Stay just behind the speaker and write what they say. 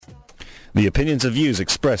The opinions and views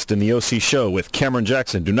expressed in the OC Show with Cameron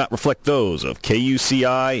Jackson do not reflect those of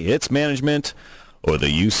KUCI, its management, or the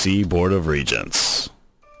UC Board of Regents.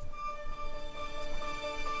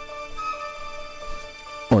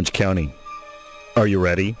 Orange County, are you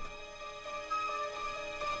ready?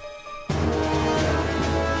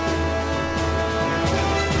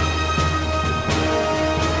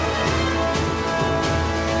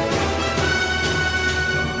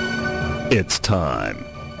 It's time.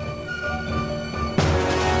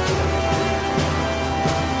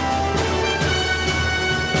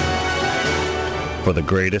 For the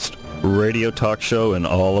greatest radio talk show in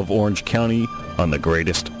all of Orange County on the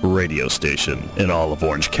greatest radio station in all of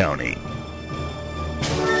Orange County.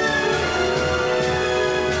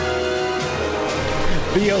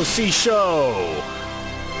 The OC Show.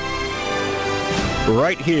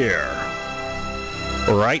 Right here.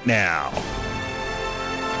 Right now.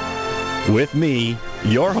 With me,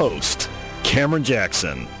 your host, Cameron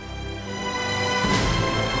Jackson.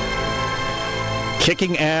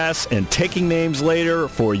 Kicking ass and taking names later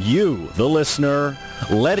for you, the listener,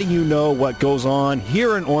 letting you know what goes on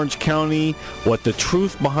here in Orange County, what the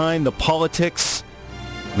truth behind the politics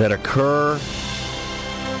that occur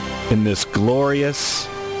in this glorious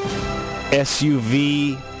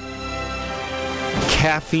SUV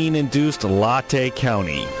caffeine-induced latte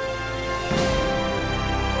county.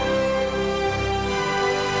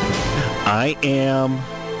 I am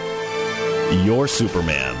your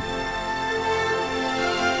Superman.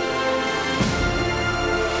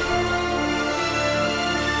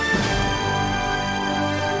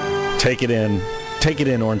 Take it in,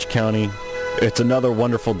 Orange County. It's another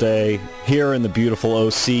wonderful day here in the beautiful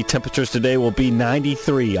OC. Temperatures today will be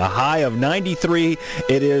 93, a high of 93.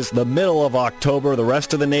 It is the middle of October. The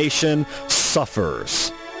rest of the nation suffers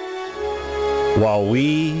while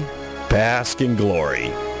we bask in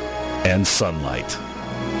glory and sunlight.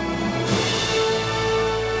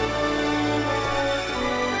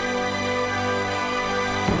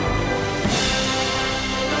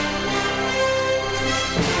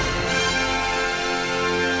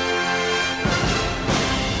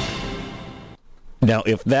 Now,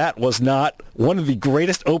 if that was not one of the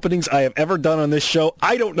greatest openings I have ever done on this show,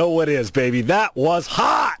 I don't know what is, baby. That was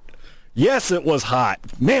hot. Yes, it was hot.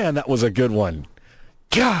 Man, that was a good one.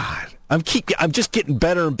 God, I'm just getting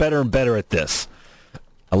better and better and better at this.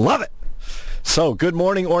 I love it. So, good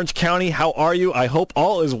morning, Orange County. How are you? I hope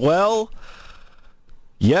all is well.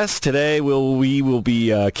 Yes, today we will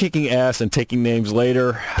be kicking ass and taking names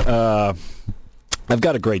later. I've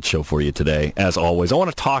got a great show for you today, as always. I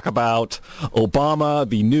want to talk about Obama,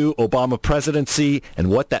 the new Obama presidency, and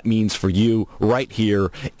what that means for you right here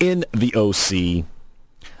in the OC.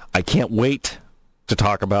 I can't wait to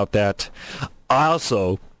talk about that. I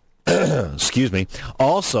also, excuse me,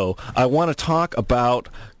 also, I want to talk about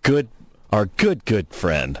our good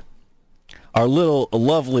friend, our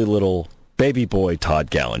lovely little baby boy, Todd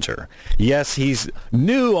Gallinger. Yes, he's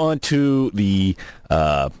new onto the...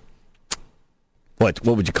 What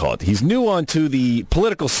would you call it? He's new onto the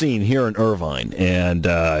political scene here in Irvine, and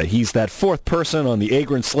he's that fourth person on the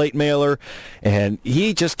Agron Slate mailer, and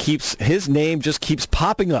his name just keeps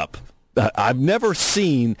popping up. I've never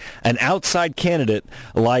seen an outside candidate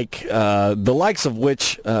like the likes of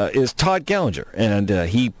which is Todd Gallinger, and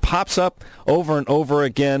he pops up over and over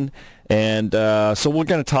again, and so we're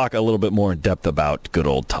going to talk a little bit more in depth about good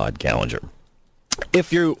old Todd Gallinger.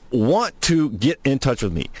 If you want to get in touch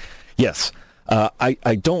with me, yes,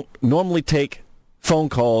 I don't normally take phone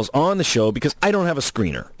calls on the show because I don't have a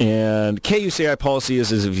screener. And KUCI policy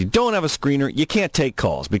is if you don't have a screener, you can't take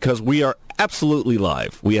calls because we are absolutely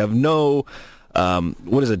live. We have no,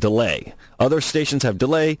 delay. Other stations have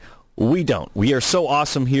delay. We don't. We are so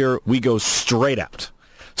awesome here, we go straight out.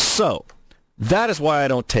 So that is why I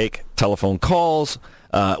don't take telephone calls.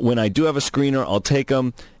 When I do have a screener, I'll take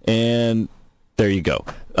them, and there you go.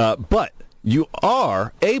 But you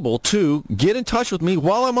are able to get in touch with me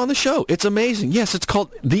while I'm on the show. It's amazing. Yes, it's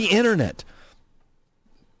called the Internet.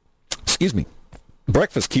 Excuse me.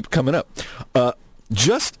 Breakfast keeps coming up.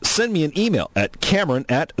 Just send me an email at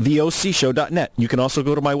Cameron@theocshow.net. You can also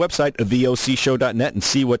go to my website, theocshow.net, and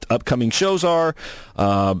see what upcoming shows are,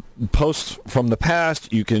 posts from the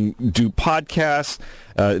past. You can do podcasts.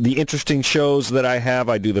 The interesting shows that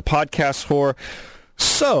I do the podcasts for.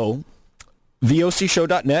 So...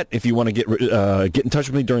 theocshow.net if you want to get in touch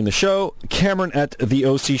with me during the show.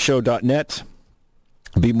 Cameron@theocshow.net.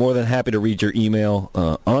 I'd be more than happy to read your email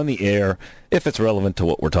on the air if it's relevant to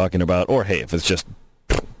what we're talking about, or, hey, if it's just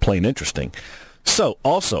plain interesting. So,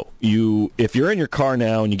 also, if you're in your car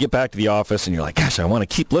now and you get back to the office and you're like, gosh, I want to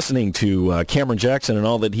keep listening to Cameron Jackson and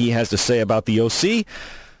all that he has to say about the OC,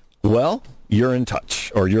 well, you're in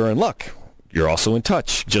touch, or you're in luck. You're also in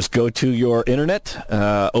touch. Just go to your internet,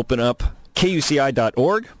 open up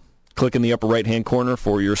KUCI.org, click in the upper right-hand corner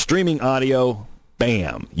for your streaming audio.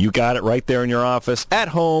 Bam! You got it right there in your office, at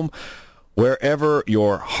home, wherever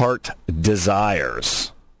your heart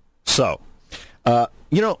desires. So,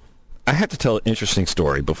 I have to tell an interesting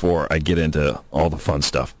story before I get into all the fun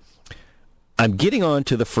stuff. I'm getting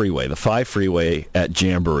onto the freeway, the 5 freeway at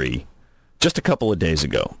Jamboree, just a couple of days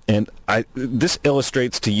ago. And this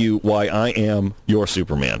illustrates to you why I am your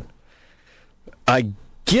Superman. I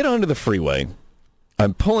get onto the freeway,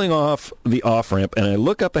 I'm pulling off the off-ramp, and I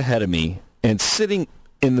look up ahead of me, and sitting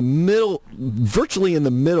in the middle, virtually in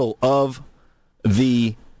the middle of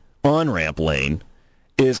the on-ramp lane,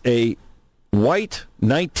 is a white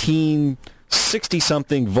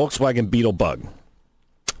 1960-something Volkswagen Beetle Bug.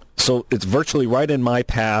 So it's virtually right in my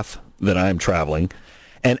path that I'm traveling.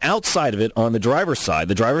 And outside of it, on the driver's side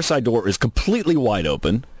door is completely wide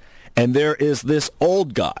open, and there is this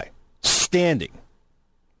old guy standing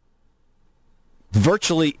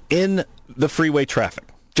virtually in the freeway traffic,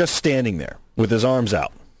 just standing there with his arms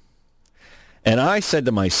out. And I said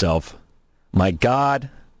to myself, my God,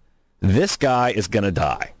 this guy is going to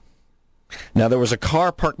die. Now, there was a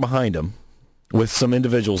car parked behind him with some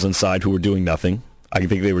individuals inside who were doing nothing. I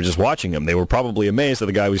think they were just watching him. They were probably amazed that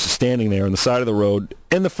the guy was just standing there on the side of the road,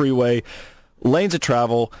 in the freeway, lanes of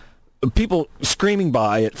travel, people screaming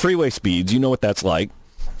by at freeway speeds. You know what that's like.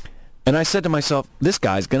 And I said to myself, this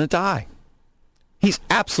guy's going to die. He's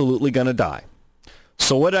absolutely going to die.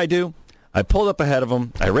 So what did I do? I pulled up ahead of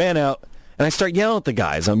him. I ran out. And I start yelling at the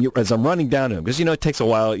guy as I'm running down to him. Because, it takes a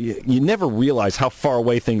while. You never realize how far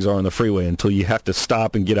away things are on the freeway until you have to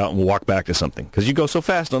stop and get out and walk back to something. Because you go so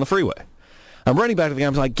fast on the freeway. I'm running back to the guy.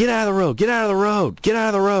 I'm like, get out of the road. Get out of the road. Get out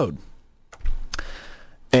of the road.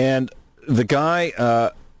 And the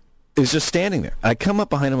guy is just standing there. I come up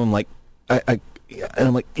behind him. I'm like,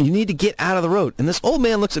 I'm like, you need to get out of the road. And this old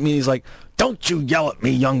man looks at me and he's like, don't you yell at me,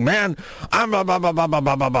 young man.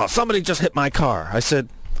 Somebody just hit my car. I said,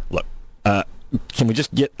 look. Can we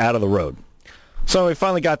just get out of the road? So we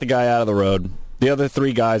finally got the guy out of the road. The other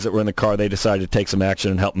 3 guys that were in the car, they decided to take some action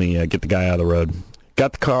and help me get the guy out of the road.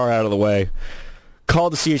 Got the car out of the way.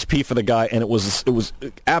 Called the CHP for the guy, and it was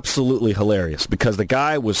absolutely hilarious because the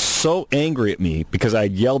guy was so angry at me because I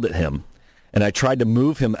yelled at him, and I tried to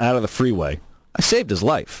move him out of the freeway. I saved his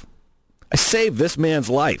life. I saved this man's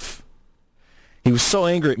life. He was so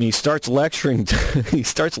angry at me, he starts lecturing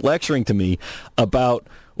to me about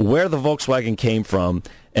where the Volkswagen came from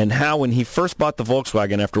and how when he first bought the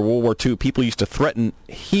Volkswagen after World War II, people used to threaten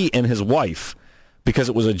he and his wife because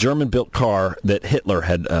it was a German-built car that Hitler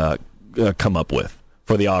had come up with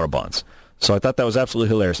for the Autobahns. So I thought that was absolutely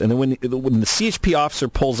hilarious. And then when the CHP officer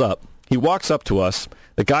pulls up, he walks up to us.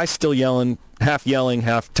 The guy's still yelling, half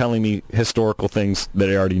telling me historical things that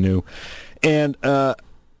I already knew. And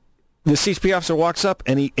the CHP officer walks up,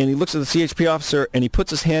 and he looks at the CHP officer, and he puts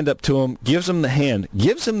his hand up to him, gives him the hand,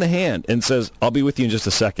 and says, I'll be with you in just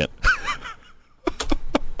a second.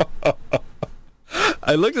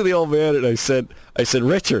 I looked at the old man, and I said,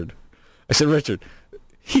 Richard,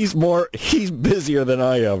 he's busier than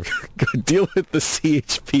I am. Go deal with the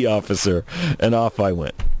CHP officer. And off I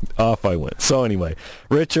went. So anyway,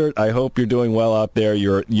 Richard, I hope you're doing well out there.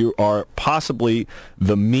 You are possibly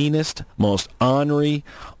the meanest, most ornery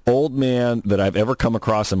old man that I've ever come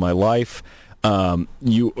across in my life.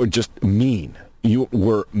 You are just mean. You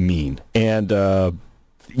were mean. And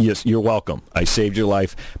yes, you're welcome. I saved your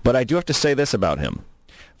life. But I do have to say this about him.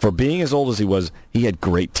 For being as old as he was, he had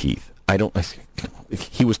great teeth.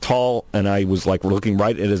 He was tall, and I was like looking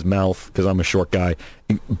right at his mouth because I'm a short guy.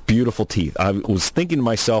 Beautiful teeth. I was thinking to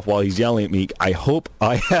myself while he's yelling at me, I hope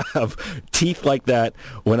I have teeth like that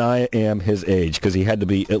when I am his age, because he had to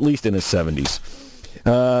be at least in his 70s.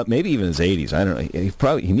 Maybe even his 80s. I don't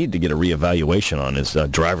know. He needed to get a reevaluation on his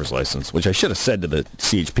driver's license, which I should have said to the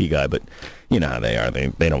CHP guy, but you know how they are.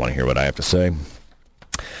 They don't want to hear what I have to say.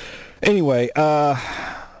 Anyway, all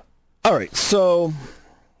right, so...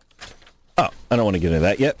 Oh, I don't want to get into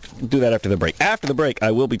that yet. We'll do that after the break. After the break,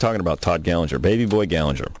 I will be talking about Todd Gallinger, baby boy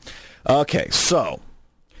Gallinger. Okay, so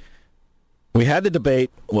we had the debate.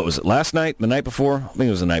 What was it, last night? The night before? I think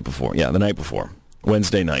it was the night before. Yeah, the night before.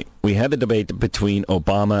 Wednesday night. We had the debate between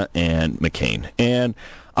Obama and McCain. And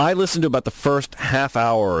I listened to about the first half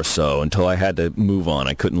hour or so until I had to move on.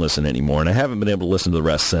 I couldn't listen anymore, and I haven't been able to listen to the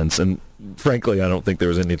rest since. And frankly, I don't think there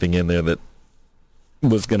was anything in there that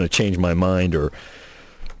was going to change my mind or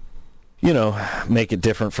make it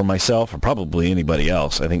different for myself or probably anybody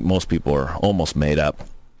else. I think most people are almost made up.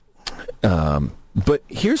 But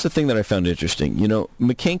here's the thing that I found interesting.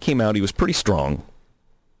 McCain came out, he was pretty strong,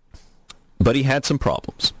 but he had some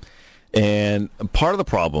problems. And part of the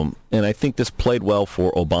problem, and I think this played well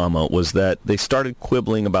for Obama, was that they started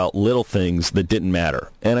quibbling about little things that didn't matter.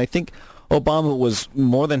 And I think Obama was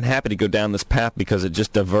more than happy to go down this path because it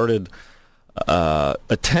just diverted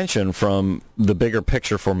attention from the bigger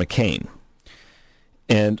picture for McCain.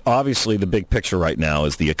 And obviously the big picture right now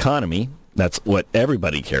is the economy. That's what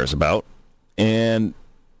everybody cares about. And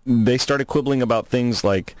they started quibbling about things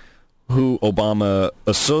like who Obama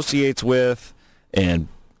associates with and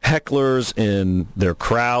hecklers in their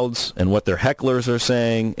crowds and what their hecklers are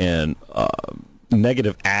saying and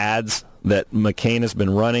negative ads that McCain has been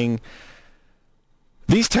running.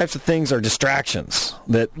 These types of things are distractions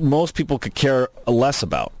that most people could care less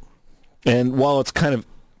about. And while it's kind of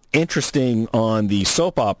interesting on the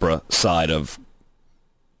soap opera side of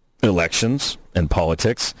elections and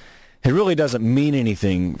politics, it really doesn't mean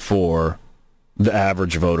anything for the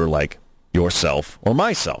average voter like yourself or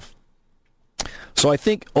myself. So I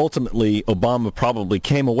think ultimately Obama probably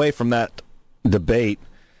came away from that debate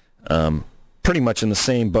pretty much in the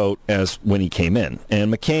same boat as when he came in.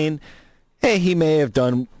 And McCain, he may have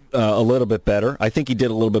done a little bit better. I think he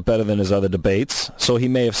did a little bit better than his other debates, so he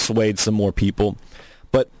may have swayed some more people.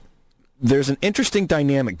 But there's an interesting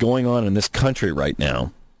dynamic going on in this country right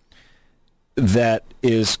now that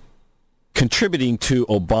is contributing to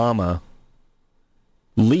Obama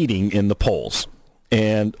leading in the polls.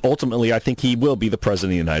 And ultimately, I think he will be the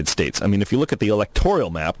president of the United States. I mean, if you look at the electoral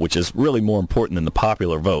map, which is really more important than the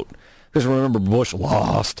popular vote, because remember, Bush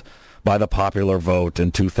lost by the popular vote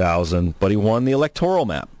in 2000, but he won the electoral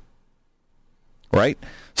map, right?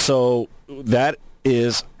 So that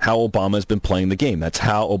is how Obama has been playing the game. That's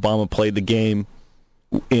how Obama played the game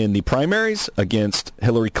in the primaries against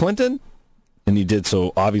Hillary Clinton, and he did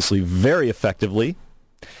so obviously very effectively.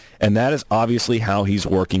 And that is obviously how he's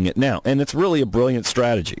working it now. And it's really a brilliant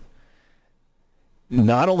strategy.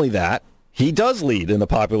 Not only that, he does lead in the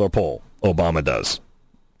popular poll. Obama does.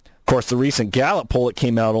 Of course, the recent Gallup poll that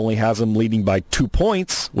came out only has him leading by 2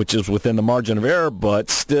 points, which is within the margin of error,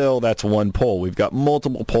 but still, that's one poll. We've got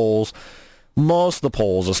multiple polls. Most of the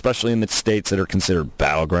polls, especially in the states that are considered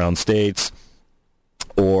battleground states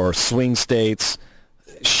or swing states,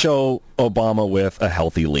 show Obama with a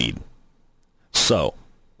healthy lead. So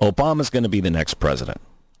Obama's going to be the next president.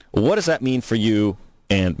 What does that mean for you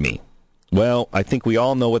and me? Well, I think we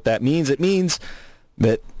all know what that means. It means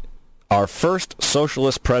that our first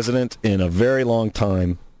socialist president in a very long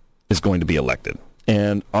time is going to be elected.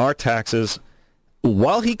 And our taxes,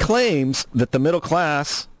 while he claims that the middle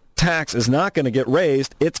class tax is not going to get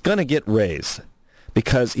raised, it's going to get raised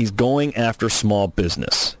because he's going after small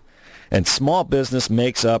business. And small business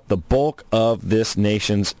makes up the bulk of this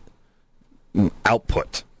nation's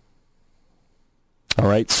output. All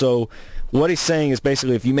right, so what he's saying is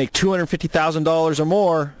basically if you make $250,000 or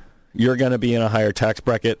more, you're going to be in a higher tax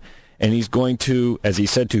bracket. And he's going to, as he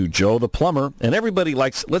said to Joe the plumber, and everybody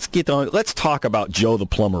likes, let's talk about Joe the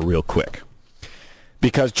plumber real quick.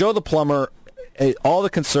 Because Joe the plumber, all the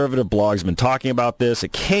conservative blogs have been talking about this.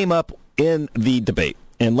 It came up in the debate.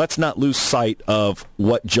 And let's not lose sight of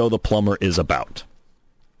what Joe the plumber is about.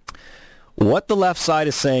 What the left side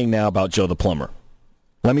is saying now about Joe the plumber.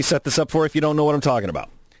 Let me set this up for you if you don't know what I'm talking about.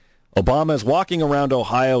 Obama is walking around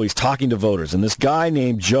Ohio. He's talking to voters. And this guy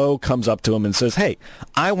named Joe comes up to him and says, hey,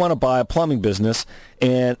 I want to buy a plumbing business,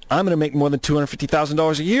 and I'm going to make more than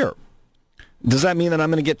 $250,000 a year. Does that mean that I'm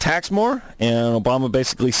going to get taxed more? And Obama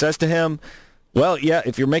basically says to him, well, yeah,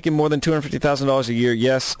 if you're making more than $250,000 a year,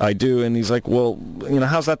 yes, I do. And he's like, well,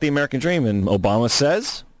 how's that the American dream? And Obama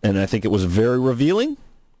says, and I think it was very revealing,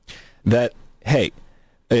 that, hey,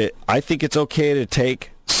 I think it's okay to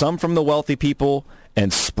take some from the wealthy people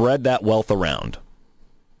and spread that wealth around.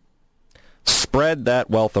 Spread that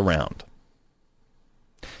wealth around.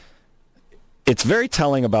 It's very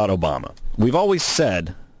telling about Obama. We've always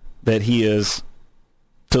said that he is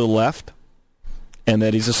to the left and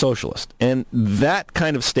that he's a socialist. And that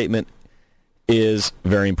kind of statement is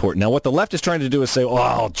very important. Now, what the left is trying to do is say,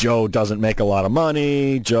 oh, Joe doesn't make a lot of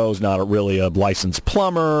money. Joe's not really a licensed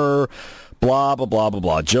plumber. Blah, blah, blah, blah,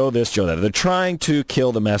 blah. Joe this, Joe that. They're trying to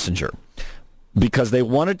kill the messenger because they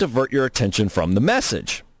want to divert your attention from the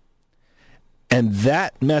message. And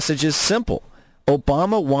that message is simple.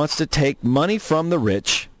 Obama wants to take money from the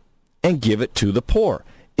rich and give it to the poor.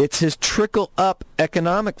 It's his trickle-up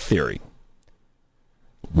economic theory.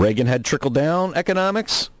 Reagan had trickle-down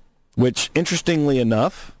economics, which, interestingly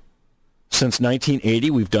enough, since 1980,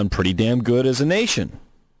 we've done pretty damn good as a nation.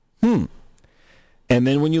 And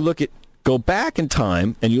then when you go back in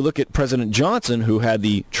time and you look at President Johnson, who had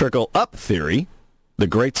the trickle-up theory, the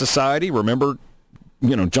Great Society, remember,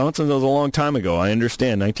 Johnson was a long time ago, I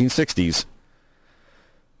understand, 1960s.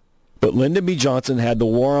 But Lyndon B. Johnson had the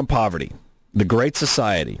War on Poverty, the Great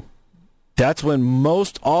Society. That's when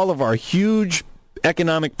all of our huge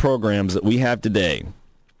economic programs that we have today,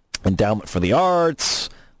 endowment for the arts,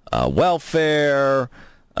 welfare,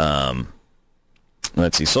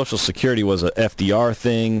 Social Security was a FDR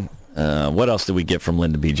thing. What else did we get from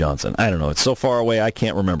Lyndon B. Johnson? I don't know. It's so far away, I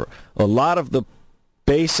can't remember. A lot of the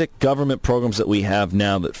basic government programs that we have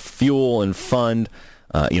now that fuel and fund,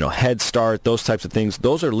 Head Start, those types of things,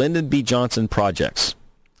 those are Lyndon B. Johnson projects.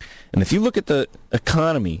 And if you look at the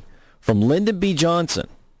economy from Lyndon B. Johnson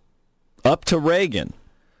up to Reagan,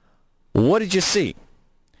 what did you see?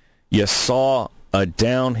 You saw a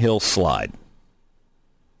downhill slide,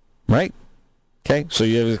 right? Okay, so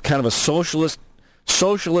you have kind of a socialist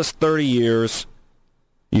 30 years,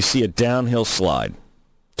 you see a downhill slide,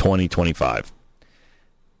 2025.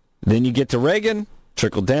 Then you get to Reagan,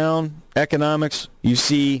 trickle down economics, you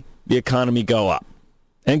see the economy go up.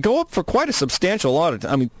 And go up for quite a substantial lot of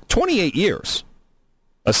time. 28 years.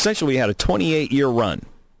 Essentially, we had a 28-year run.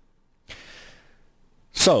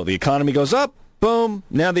 So the economy goes up, boom,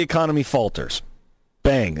 now the economy falters.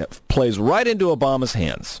 Bang, that plays right into Obama's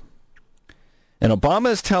hands. And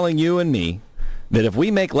Obama is telling you and me that if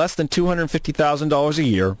we make less than $250,000 a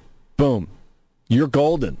year, boom, you're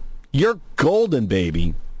golden. You're golden,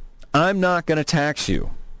 baby. I'm not going to tax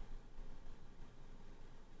you.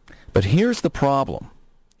 But here's the problem.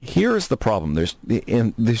 There's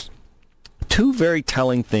two very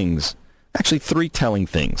telling things, actually three telling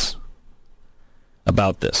things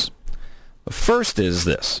about this. The first is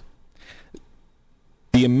this.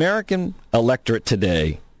 The American electorate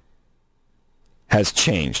today has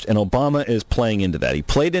changed, and Obama is playing into that. He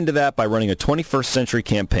played into that by running a 21st century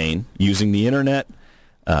campaign using the internet,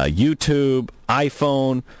 YouTube,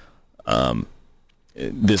 iPhone,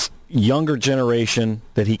 this younger generation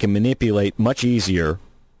that he can manipulate much easier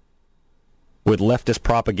with leftist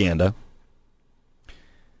propaganda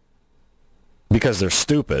because they're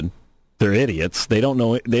stupid, they're idiots, they don't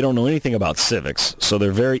know anything about civics, so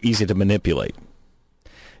they're very easy to manipulate.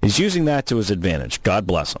 He's using that to his advantage. God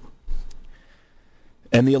bless him.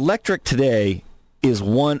 And the electorate today is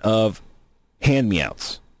one of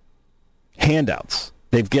handouts.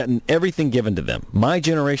 They've gotten everything given to them. My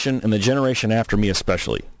generation and the generation after me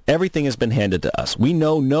especially. Everything has been handed to us. We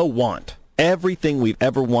know no want. Everything we've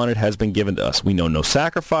ever wanted has been given to us. We know no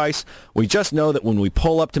sacrifice. We just know that when we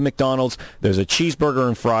pull up to McDonald's, there's a cheeseburger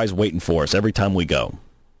and fries waiting for us every time we go.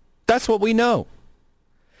 That's what we know.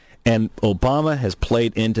 And Obama has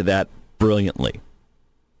played into that brilliantly.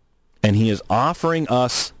 And he is offering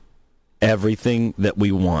us everything that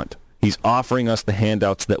we want. He's offering us the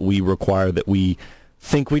handouts that we require, that we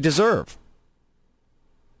think we deserve.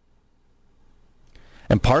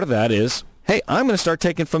 And part of that is, hey, I'm going to start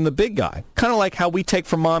taking from the big guy, kind of like how we take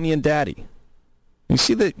from mommy and daddy. You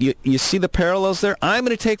see you see the parallels there? I'm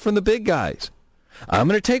going to take from the big guys. I'm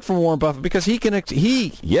going to take from Warren Buffett because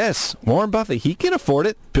Warren Buffett, he can afford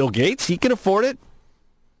it. Bill Gates, he can afford it.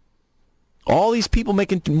 All these people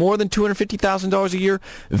making more than $250,000 a year,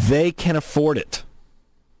 they can afford it.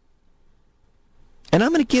 And I'm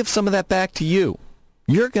going to give some of that back to you.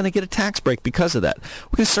 You're going to get a tax break because of that.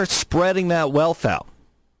 We're going to start spreading that wealth out.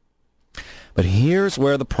 But here's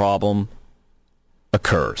where the problem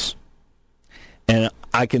occurs. And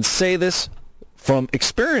I can say this from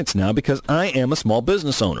experience now because I am a small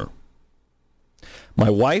business owner. My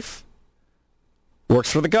wife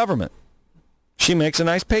works for the government. She makes a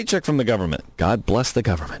nice paycheck from the government. God bless the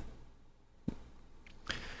government.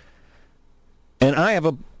 And I have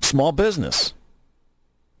a small business.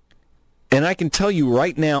 And I can tell you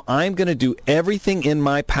right now, I'm going to do everything in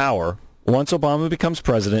my power once Obama becomes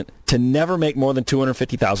president to never make more than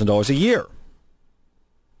 $250,000 a year.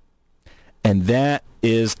 And that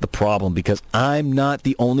is the problem because I'm not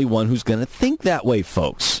the only one who's going to think that way,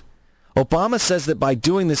 folks. Obama says that by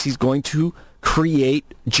doing this, he's going to create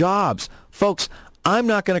jobs. Folks, I'm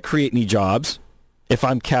not going to create any jobs if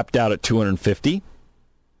I'm capped out at 250.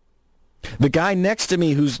 The guy next to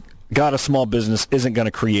me who's got a small business isn't going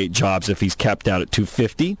to create jobs if he's capped out at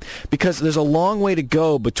 250 because there's a long way to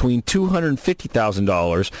go between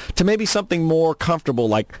 $250,000 to maybe something more comfortable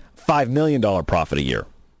like $5 million profit a year.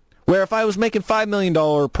 Where if I was making $5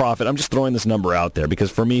 million profit, I'm just throwing this number out there because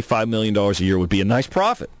for me, $5 million a year would be a nice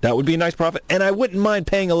profit. That would be a nice profit, and I wouldn't mind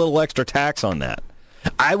paying a little extra tax on that.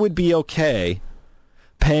 I would be okay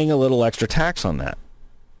paying a little extra tax on that.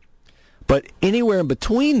 But anywhere in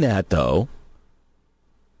between that, though,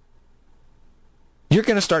 you're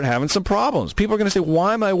going to start having some problems. People are going to say,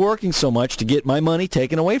 why am I working so much to get my money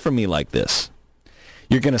taken away from me like this?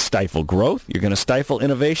 You're going to stifle growth, you're going to stifle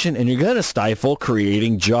innovation, and you're going to stifle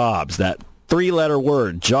creating jobs, that three-letter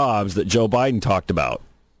word, jobs, that Joe Biden talked about.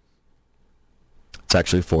 It's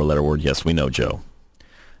actually a four-letter word. Yes, we know, Joe.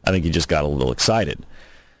 I think he just got a little excited.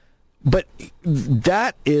 But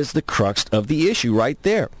that is the crux of the issue right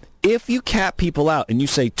there. If you cap people out and you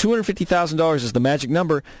say $250,000 is the magic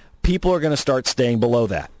number, people are going to start staying below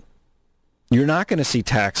that. You're not going to see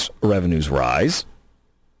tax revenues rise.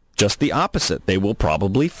 Just the opposite. They will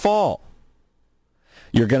probably fall.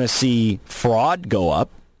 You're going to see fraud go up.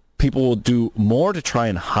 People will do more to try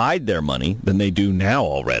and hide their money than they do now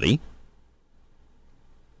already.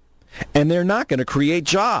 And they're not going to create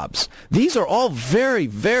jobs. These are all very,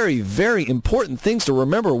 very, very important things to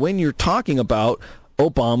remember when you're talking about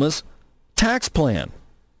Obama's tax plan.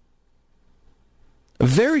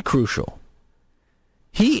 Very crucial.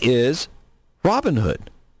 He is Robin Hood.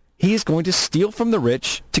 He is going to steal from the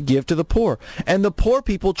rich to give to the poor. And the poor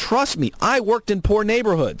people, trust me, I worked in poor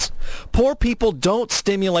neighborhoods. Poor people don't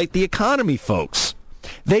stimulate the economy, folks.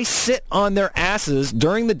 They sit on their asses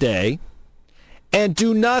during the day and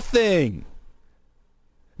do nothing.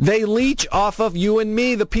 They leech off of you and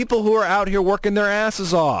me, the people who are out here working their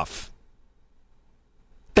asses off.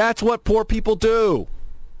 That's what poor people do.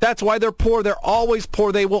 That's why they're poor. They're always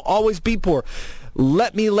poor. They will always be poor.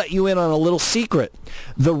 Let me let you in on a little secret.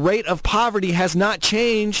 The rate of poverty has not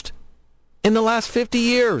changed in the last 50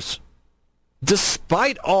 years.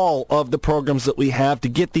 Despite all of the programs that we have to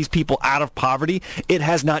get these people out of poverty, it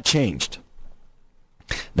has not changed.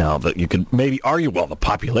 Now, you could maybe argue, well, the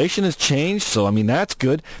population has changed, so, that's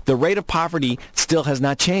good. The rate of poverty still has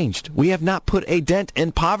not changed. We have not put a dent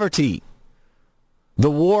in poverty.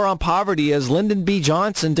 The war on poverty, as Lyndon B.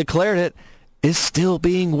 Johnson declared it, is still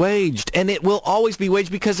being waged, and it will always be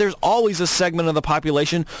waged because there's always a segment of the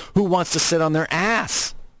population who wants to sit on their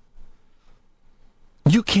ass.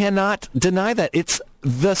 You cannot deny that. It's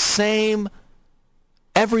the same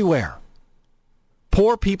everywhere.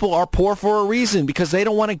 Poor people are poor for a reason because they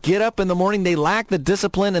don't want to get up in the morning. They lack the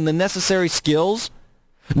discipline and the necessary skills,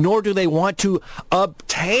 nor do they want to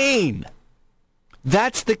obtain.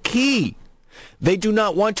 That's the key. They do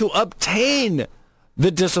not want to obtain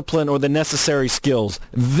the discipline or the necessary skills.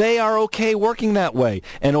 They are okay working that way,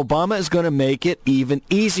 and Obama is going to make it even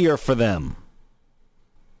easier for them.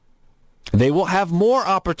 They will have more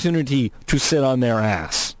opportunity to sit on their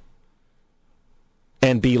ass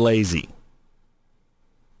and be lazy.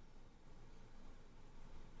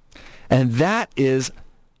 And that is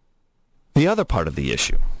the other part of the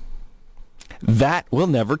issue. That will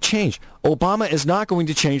never change. Obama is not going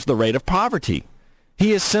to change the rate of poverty.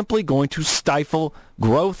 He is simply going to stifle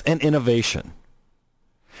growth and innovation.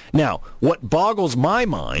 Now, what boggles my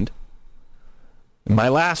mind, my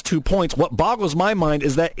last 2 points, what boggles my mind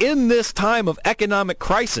is that in this time of economic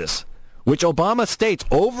crisis, which Obama states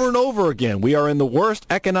over and over again, we are in the worst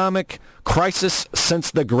economic crisis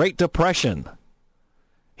since the Great Depression,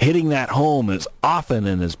 hitting that home as often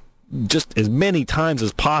and as many times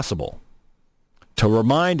as possible to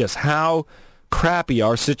remind us how crappy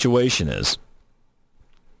our situation is.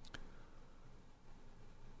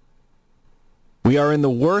 We are in the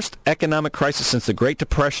worst economic crisis since the Great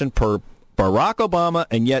Depression per Barack Obama,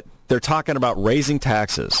 and yet they're talking about raising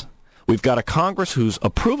taxes. We've got a Congress whose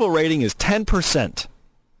approval rating is 10%.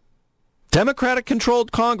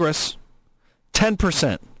 Democratic-controlled Congress,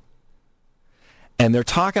 10%. And they're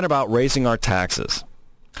talking about raising our taxes.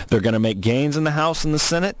 They're going to make gains in the House and the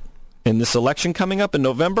Senate in this election coming up in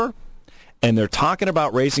November, and they're talking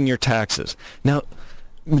about raising your taxes. Now,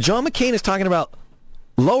 John McCain is talking about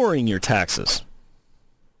lowering your taxes.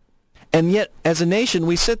 And yet, as a nation,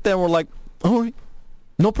 we sit there and we're like, all right,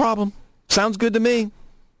 no problem. Sounds good to me.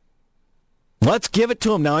 Let's give it to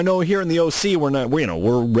them. Now, I know here in the OC, we're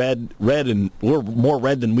red, and we're more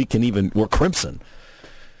red than we can even, we're crimson.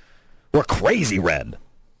 We're crazy red.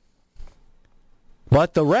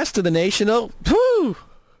 But the rest of the nation,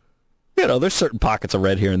 there's certain pockets of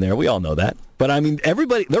red here and there. We all know that. But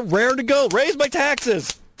everybody, they're raring to go. Raise my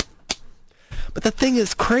taxes. But the thing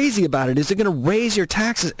that's crazy about it is they're going to raise your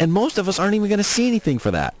taxes, and most of us aren't even going to see anything for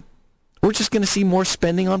that. We're just going to see more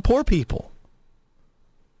spending on poor people.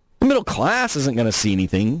 The middle class isn't going to see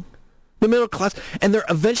anything. The middle class, and they're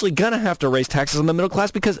eventually going to have to raise taxes on the middle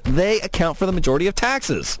class because they account for the majority of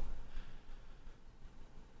taxes.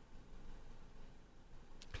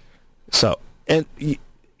 So, and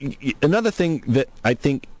another thing that I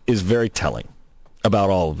think is very telling about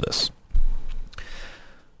all of this.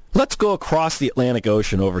 Let's go across the Atlantic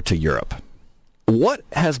Ocean over to Europe. What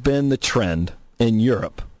has been the trend in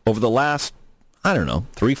Europe over the last,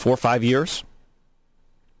 3, 4, 5 years?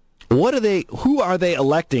 Who are they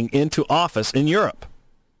electing into office in Europe?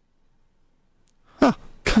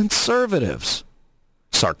 Conservatives.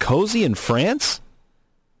 Sarkozy in France?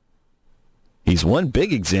 He's one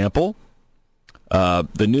big example.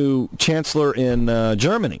 The new chancellor in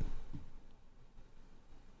Germany.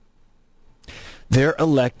 They're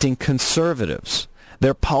electing conservatives.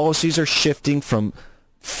 Their policies are shifting from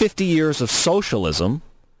 50 years of socialism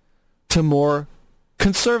to more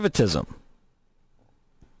conservatism.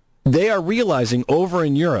 They are realizing over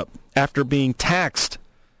in Europe, after being taxed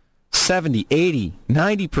 70, 80,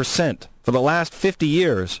 90% for the last 50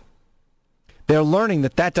 years, they're learning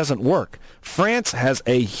that that doesn't work. France has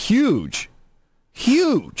a huge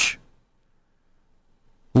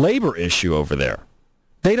labor issue over there.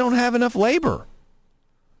 They don't have enough labor.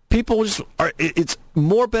 It's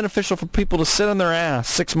more beneficial for people to sit on their ass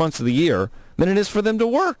 6 months of the year than it is for them to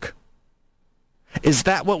work. Is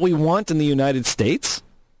that what we want in the United States?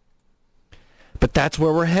 But that's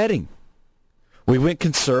where we're heading. We went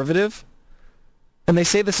conservative, and they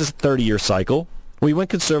say this is a 30-year cycle. We went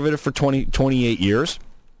conservative for 28 years.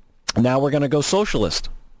 Now we're going to go socialist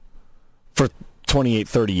for 28,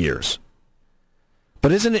 30 years.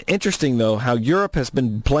 But isn't it interesting, though, how Europe has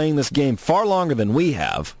been playing this game far longer than we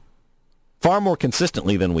have, far more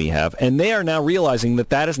consistently than we have, and they are now realizing that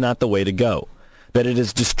that is not the way to go, that it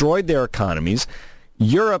has destroyed their economies.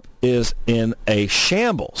 Europe is in a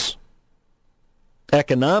shambles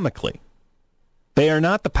economically. They are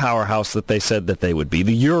not the powerhouse that they said that they would be.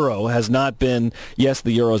 The euro has not been, yes,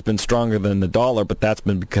 the euro has been stronger than the dollar, but that's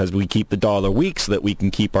been because we keep the dollar weak so that we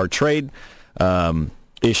can keep our trade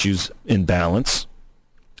issues in balance.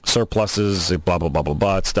 Surpluses, blah, blah, blah, blah,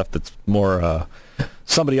 blah. It's stuff that's more,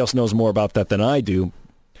 somebody else knows more about that than I do,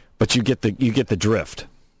 but you get the drift.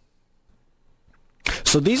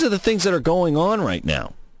 So these are the things that are going on right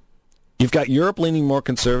now. You've got Europe leaning more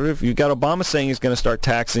conservative. You've got Obama saying he's going to start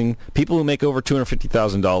taxing people who make over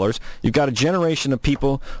 $250,000. You've got a generation of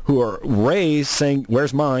people who are raised saying,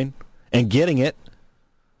 where's mine? And getting it.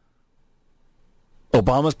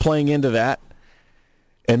 Obama's playing into that.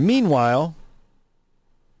 And meanwhile,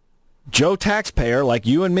 Joe taxpayer like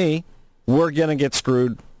you and me, we're going to get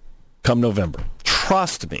screwed come November.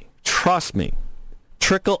 Trust me.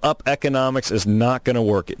 Trickle-up economics is not going to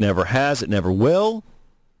work. It never has. It never will.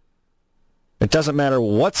 It doesn't matter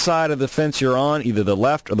what side of the fence you're on, either the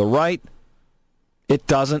left or the right. It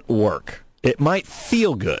doesn't work. It might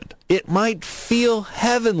feel good. It might feel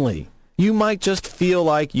heavenly. You might just feel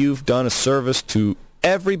like you've done a service to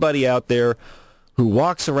everybody out there who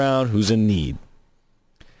walks around who's in need.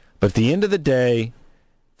 But at the end of the day,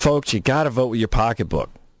 folks, you got to vote with your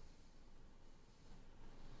pocketbook.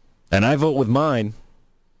 And I vote with mine.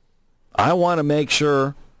 I want to make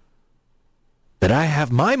sure that I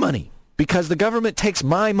have my money. Because the government takes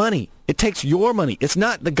my money. It takes your money. It's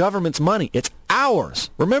not the government's money. It's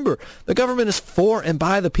ours. Remember, the government is for and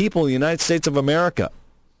by the people of the United States of America.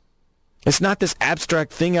 It's not this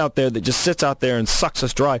abstract thing out there that just sits out there and sucks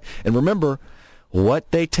us dry. And remember,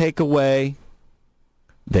 what they take away,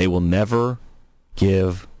 they will never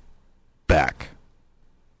give back.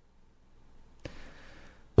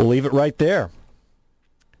 We'll leave it right there.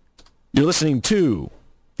 You're listening to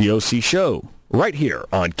The OC Show, right here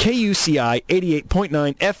on KUCI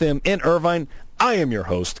 88.9 FM in Irvine. I am your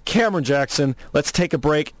host, Cameron Jackson. Let's take a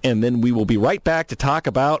break, and then we will be right back to talk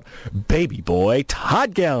about baby boy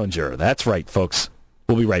Todd Gallinger. That's right, folks.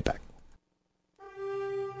 We'll be right back.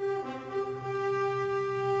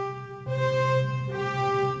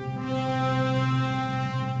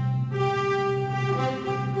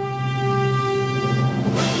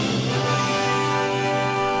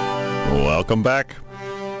 Welcome back.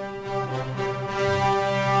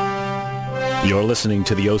 You're listening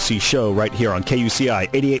to The OC Show right here on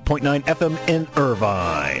KUCI 88.9 FM in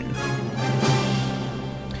Irvine.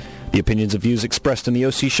 The opinions and views expressed in The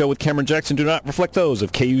OC Show with Cameron Jackson do not reflect those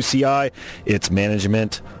of KUCI, its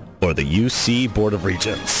management, or the UC Board of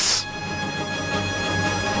Regents.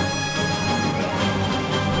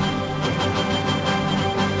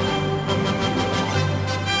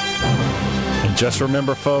 And just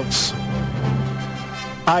remember, folks,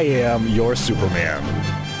 I am your Superman.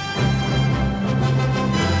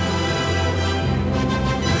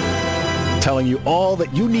 Telling you all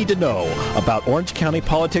that you need to know about Orange County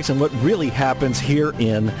politics and what really happens here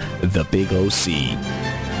in the Big OC.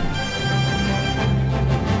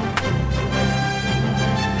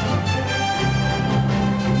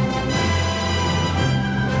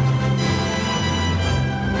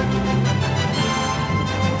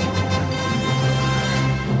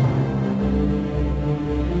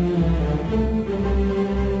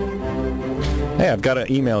 Hey, I've got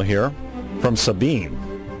an email here from Sabine.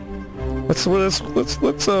 Let's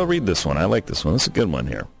read this one. I like this one. This is a good one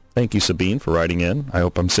here. Thank you, Sabine, for writing in. I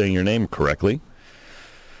hope I'm saying your name correctly.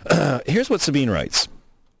 Here's what Sabine writes.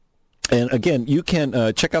 And again, you can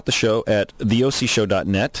check out the show at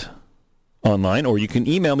theocshow.net online, or you can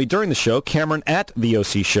email me during the show,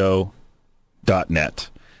 Cameron@theocshow.net.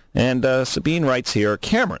 And Sabine writes here,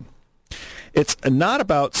 Cameron, it's not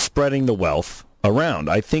about spreading the wealth around.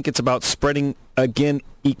 I think it's about spreading, again,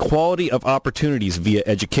 equality of opportunities via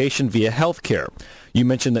education, via health care. You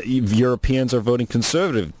mentioned that Europeans are voting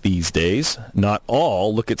conservative these days. Not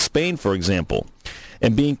all. Look at Spain, for example.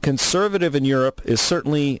 And being conservative in Europe is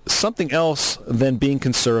certainly something else than being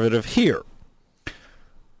conservative here.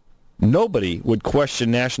 Nobody would question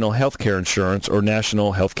national health care insurance or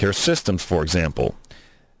national health care systems, for example.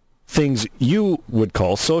 Things you would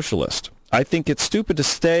call socialist. I think it's stupid to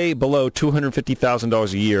stay below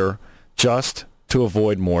 $250,000 a year just to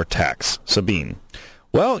avoid more tax. Sabine.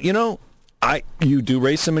 Well, you do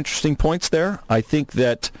raise some interesting points there. I think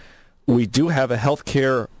that we do have a health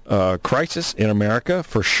care crisis in America,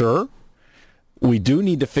 for sure. We do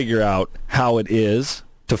need to figure out how it is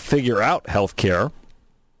to figure out health care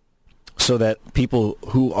so that people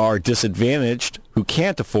who are disadvantaged, who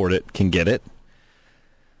can't afford it, can get it.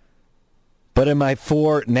 But am I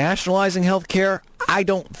for nationalizing health care? I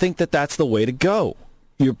don't think that that's the way to go.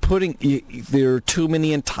 There are too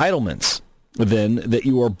many entitlements then that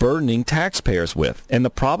you are burdening taxpayers with. And the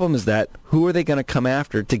problem is that who are they going to come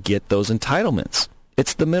after to get those entitlements?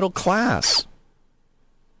 It's the middle class.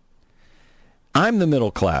 I'm the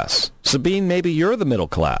middle class. Sabine, maybe you're the middle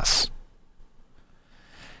class.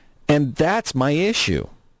 And that's my issue.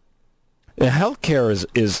 Healthcare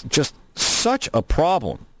is just such a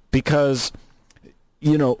problem because,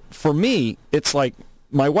 for me, it's like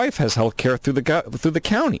my wife has healthcare through the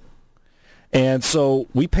county. And so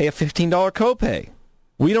we pay a $15 copay.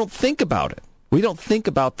 We don't think about it. We don't think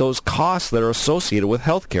about those costs that are associated with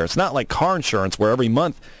healthcare. It's not like car insurance where every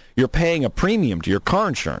month you're paying a premium to your car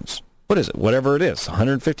insurance. What is it? Whatever it is,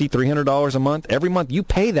 $150, $300 a month. Every month you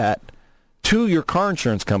pay that to your car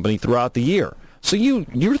insurance company throughout the year. So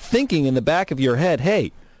you're thinking in the back of your head,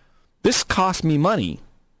 hey, this costs me money.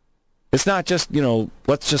 It's not just,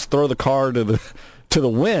 let's just throw the car to the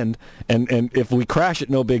wind, and if we crash it,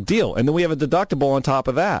 no big deal. And then we have a deductible on top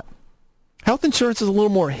of that. Health insurance is a little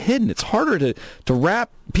more hidden. It's harder to wrap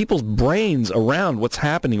people's brains around what's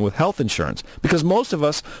happening with health insurance because most of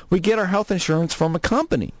us, we get our health insurance from a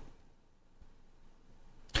company.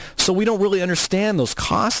 So we don't really understand those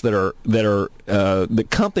costs that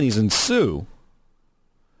companies ensue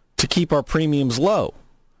to keep our premiums low.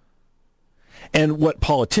 And what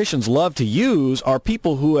politicians love to use are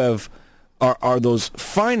people who are those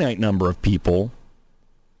finite number of people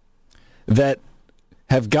that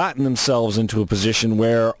have gotten themselves into a position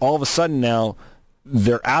where all of a sudden now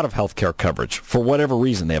they're out of health care coverage for whatever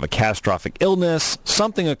reason. They have a catastrophic illness,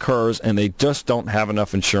 something occurs, and they just don't have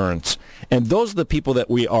enough insurance. And those are the people that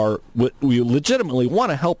we legitimately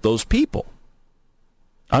want to help those people.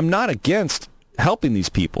 I'm not against helping these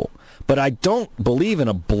people, but I don't believe in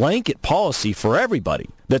a blanket policy for everybody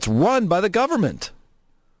that's run by the government.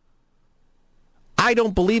 I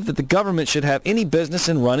don't believe that the government should have any business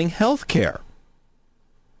in running health care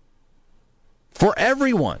for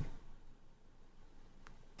everyone.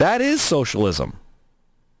 That is socialism.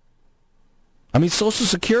 I mean, Social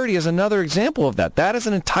Security is another example of that. That is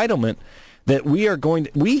an entitlement that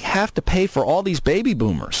we have to pay for all these baby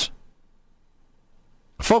boomers.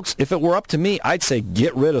 Folks, if it were up to me, I'd say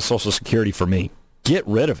get rid of Social Security for me. Get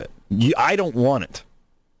rid of it. I don't want it.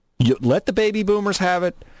 You let the baby boomers have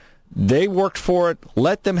it. They worked for it.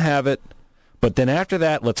 Let them have it. But then after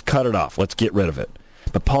that, let's cut it off. Let's get rid of it.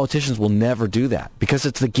 But politicians will never do that because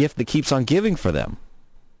it's the gift that keeps on giving for them.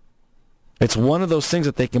 It's one of those things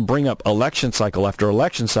that they can bring up election cycle after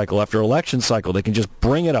election cycle after election cycle. They can just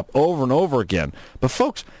bring it up over and over again. But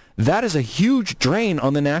folks, that is a huge drain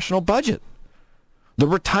on the national budget. The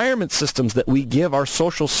retirement systems that we give our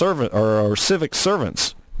social servant or our civic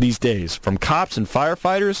servants these days, from cops and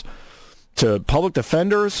firefighters to public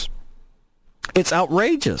defenders, it's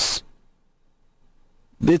outrageous.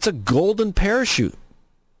 It's a golden parachute.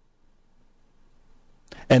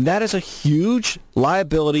 And that is a huge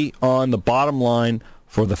liability on the bottom line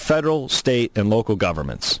for the federal, state, and local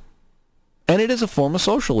governments. And it is a form of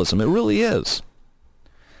socialism. It really is.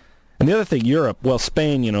 And the other thing, Europe, well,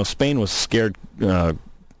 Spain, Spain was scared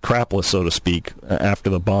crapless, so to speak, after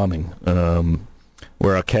the bombing,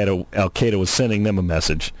 where Al-Qaeda was sending them a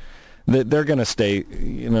message. They're going to stay,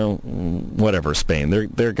 whatever, Spain.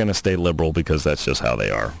 They're going to stay liberal because that's just how they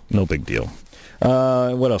are. No big deal.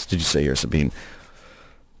 What else did you say here, Sabine?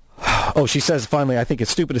 Oh, she says, finally, I think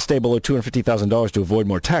it's stupid to stay below $250,000 to avoid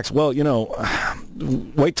more tax. Well,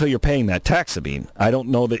 wait till you're paying that tax, Sabine. I don't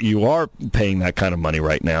know that you are paying that kind of money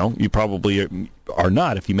right now. You probably are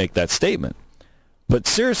not if you make that statement. But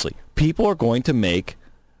seriously, people are going to make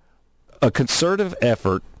a concerted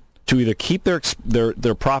effort to either keep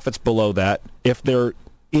their profits below that if they're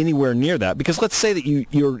anywhere near that. Because let's say that you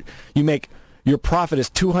make your profit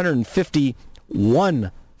is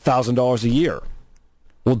 $251,000 a year.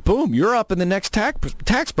 Well, boom, you're up in the next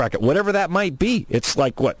tax bracket, whatever that might be. It's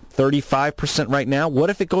like, 35% right now?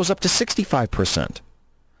 What if it goes up to 65%?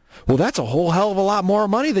 Well, that's a whole hell of a lot more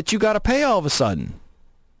money that you got to pay all of a sudden.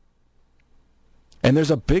 And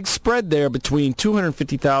there's a big spread there between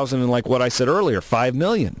 $250,000 and, like what I said earlier, $5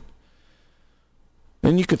 million.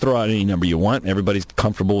 And you could throw out any number you want. Everybody's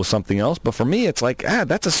comfortable with something else. But for me, it's like,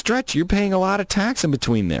 that's a stretch. You're paying a lot of tax in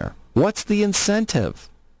between there. What's the incentive?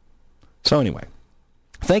 So anyway.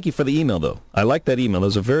 Thank you for the email, though. I like that email. It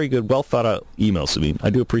was a very good, well-thought-out email, Sabine.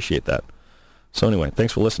 I do appreciate that. So anyway,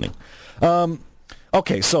 thanks for listening.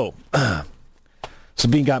 Okay, so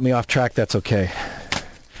Sabine got me off track. That's okay.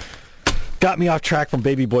 Got me off track from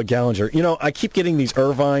Baby Boy Gallinger. I keep getting these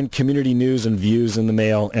Irvine community news and views in the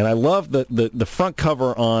mail, and I love the front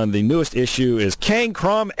cover on the newest issue is Kane,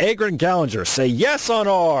 Crum, Agron, Gallinger say yes on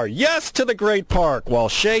R, yes to the Great Park, while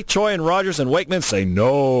Shea, Choi, and Rogers and Wakeman say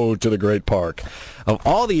no to the Great Park. Of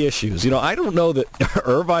all the issues, I don't know that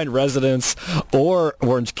Irvine residents or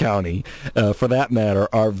Orange County, for that matter,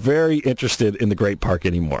 are very interested in the Great Park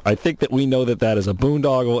anymore. I think that we know that is a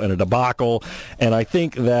boondoggle and a debacle, and I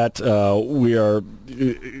think that we are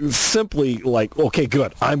simply like, okay,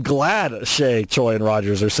 good. I'm glad Shea, Choi, and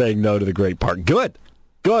Rogers are saying no to the Great Park. Good.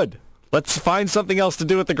 Let's find something else to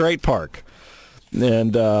do at the Great Park.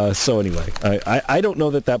 And so anyway, I don't know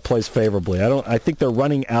that plays favorably. I think they're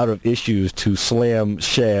running out of issues to slam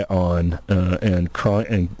Shea on and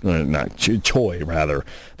not Choi rather.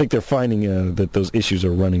 I think they're finding that those issues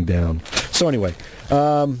are running down. So anyway,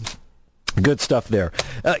 good stuff there.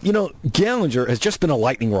 Gallinger has just been a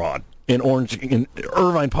lightning rod in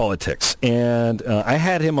Irvine politics, and I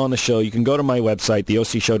had him on the show. You can go to my website,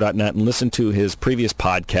 theocshow.net, and listen to his previous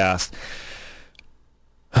podcast.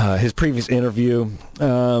 His previous interview.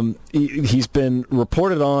 He's been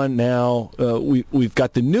reported on now. We've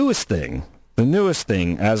got the newest thing. The newest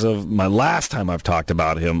thing, as of my last time I've talked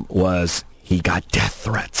about him, was he got death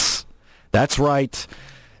threats. That's right.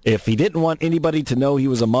 If he didn't want anybody to know he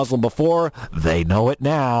was a Muslim before, they know it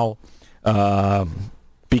now.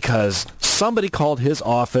 Because somebody called his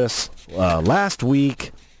office last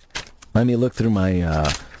week. Let me look through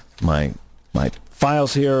my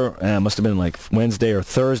files here. Must have been like Wednesday or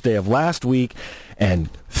Thursday of last week,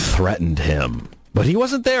 and threatened him. But he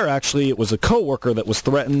wasn't there, actually. It was a coworker that was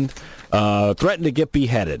threatened to get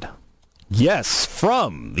beheaded. Yes,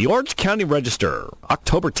 from the Orange County Register,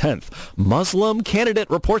 October 10th. Muslim candidate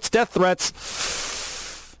reports death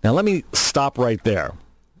threats. Now, let me stop right there.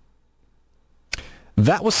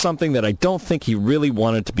 That was something that I don't think he really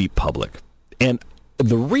wanted to be public. And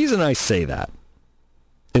the reason I say that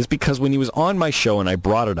is because when he was on my show and I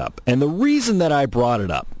brought it up, and the reason that I brought it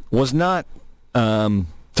up was not to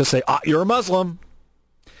say, you're a Muslim.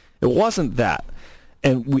 It wasn't that.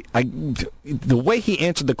 And the way he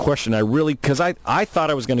answered the question, because I thought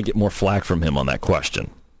I was going to get more flack from him on that question.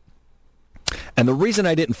 And the reason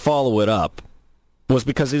I didn't follow it up was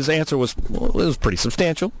because his answer was pretty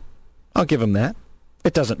substantial. I'll give him that.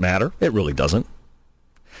 It doesn't matter. It really doesn't.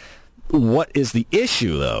 What is the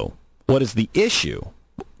issue, though? What is the issue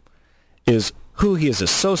is who he is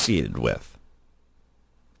associated with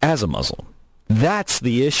as a Muslim. That's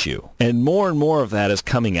the issue. And more of that is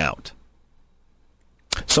coming out.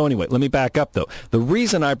 So anyway, let me back up, though. The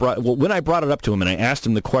reason when I brought it up to him and I asked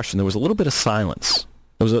him the question, there was a little bit of silence.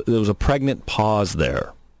 There was a pregnant pause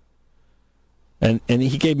there. And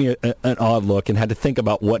he gave me an odd look and had to think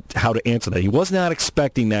about how to answer that. He was not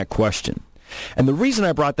expecting that question. And the reason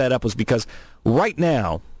I brought that up was because right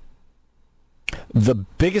now, the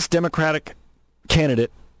biggest Democratic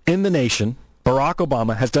candidate in the nation, Barack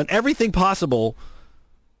Obama, has done everything possible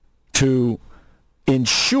to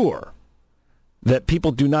ensure that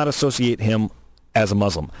people do not associate him as a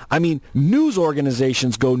Muslim. I mean, news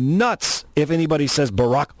organizations go nuts if anybody says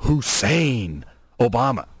Barack Hussein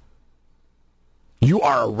Obama. You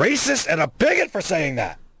are a racist and a bigot for saying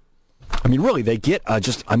that. I mean, really, they get it's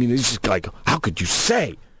just like, how could you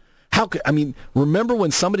say? Remember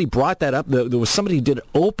when somebody brought that up? There was somebody who did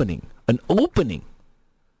an opening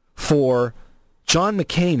for John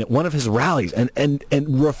McCain at one of his rallies and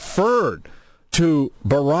referred to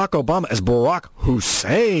Barack Obama as Barack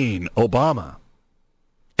Hussein Obama.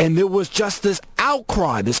 And there was just this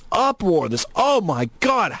outcry, this uproar, this, oh my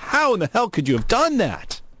God, how in the hell could you have done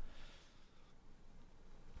that?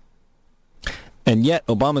 And yet,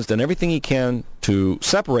 Obama's done everything he can to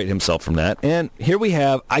separate himself from that. And here we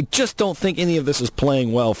have, I just don't think any of this is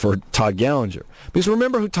playing well for Todd Gallinger. Because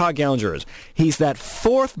remember who Todd Gallinger is. He's that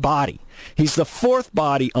fourth body. He's the fourth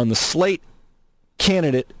body on the slate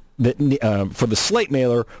candidate that for the slate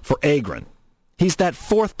mailer for Agron. He's that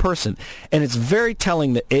fourth person. And it's very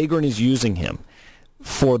telling that Agron is using him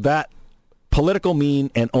for that political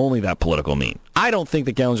mean and only that political mean. I don't think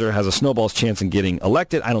that Gallinger has a snowball's chance in getting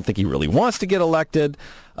elected. I don't think he really wants to get elected.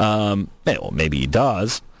 Well, maybe he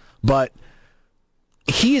does. But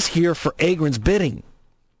he is here for Agron's bidding.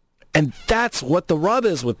 And that's what the rub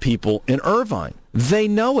is with people in Irvine. They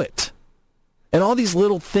know it. And all these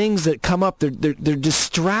little things that come up, they're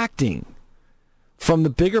distracting from the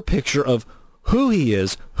bigger picture of who he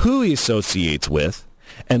is, who he associates with,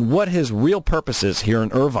 and what his real purpose is here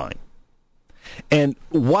in Irvine. And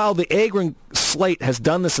while the Agron slate has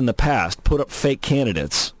done this in the past, put up fake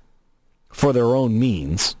candidates for their own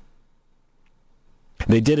means,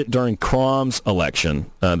 they did it during Crom's election.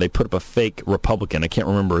 They put up a fake Republican. I can't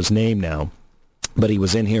remember his name now, but he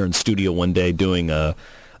was in here in studio one day doing a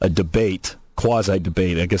debate,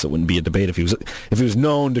 quasi-debate. I guess it wouldn't be a debate if he was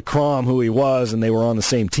known to Crom who he was and they were on the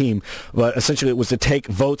same team. But essentially it was to take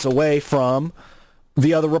votes away from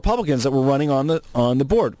the other Republicans that were running on the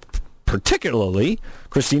board. Particularly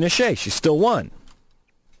Christina Shea. She still won.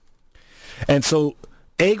 And so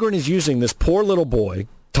Agron is using this poor little boy,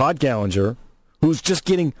 Todd Gallinger, who's just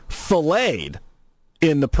getting filleted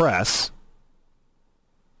in the press,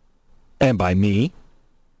 and by me,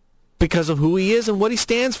 because of who he is and what he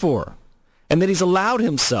stands for. And that he's allowed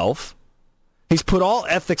himself, he's put all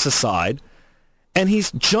ethics aside, and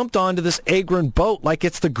he's jumped onto this Agron boat like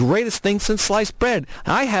it's the greatest thing since sliced bread.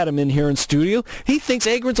 I had him in here in studio. He thinks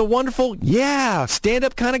Agron's a wonderful,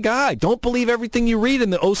 stand-up kind of guy. Don't believe everything you read in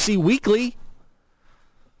the OC Weekly.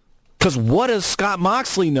 Because what does Scott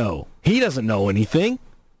Moxley know? He doesn't know anything.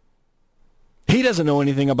 He doesn't know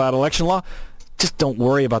anything about election law. Just don't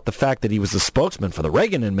worry about the fact that he was the spokesman for the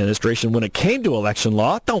Reagan administration when it came to election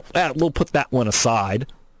law. We'll put that one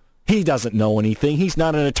aside. He doesn't know anything. He's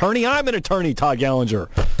not an attorney. I'm an attorney, Todd Gallinger.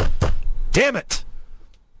 Damn it.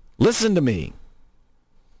 Listen to me.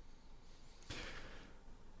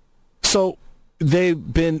 So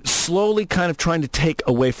they've been slowly kind of trying to take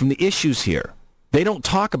away from the issues here. They don't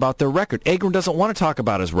talk about their record. Agron doesn't want to talk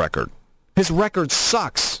about his record. His record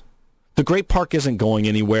sucks. The Great Park isn't going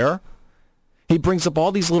anywhere. He brings up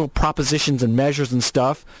all these little propositions and measures and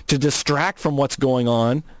stuff to distract from what's going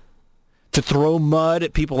on, to throw mud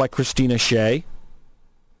at people like Christina Shea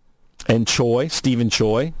and Stephen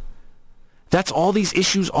Choi. That's all these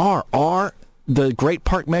issues are. The Great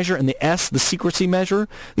Park measure and the secrecy measure.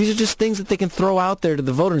 These are just things that they can throw out there to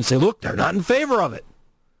the voter and say, look, they're not in favor of it.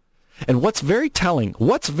 And what's very telling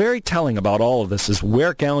about all of this is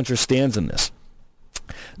where Gallinger stands in this.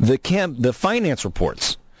 The finance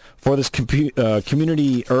reports for this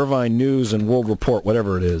Community Irvine News and World Report,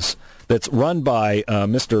 whatever it is, that's run by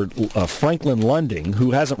Mr. Franklin Lunding,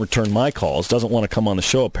 who hasn't returned my calls, doesn't want to come on the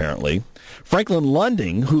show apparently. Franklin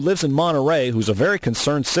Lunding, who lives in Monterey, who's a very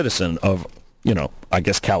concerned citizen of, I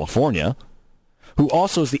guess California, who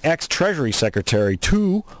also is the ex-Treasury Secretary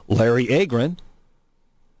to Larry Agron.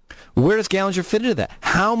 Where does Gallinger fit into that?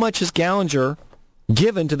 How much has Gallinger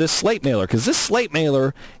given to this slate mailer? Because this slate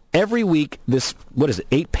mailer, every week, this,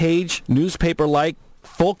 8-page newspaper-like,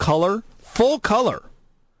 full color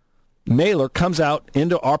mailer comes out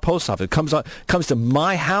into our post office. It comes to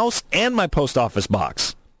my house and my post office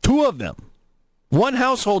box. 2 of them. One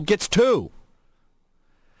household gets 2.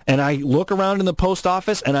 And I look around in the post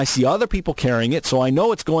office and I see other people carrying it, so I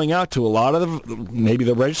know it's going out to a lot of maybe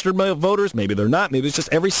the registered voters, maybe they're not, maybe it's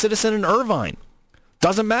just every citizen in Irvine.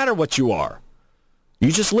 Doesn't matter what you are.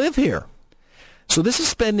 You just live here. So this is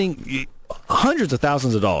spending hundreds of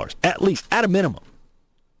thousands of dollars, at least, at a minimum,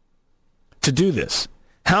 to do this.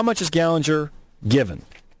 How much has Gallinger given?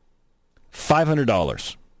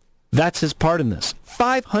 $500. That's his part in this.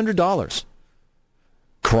 $500.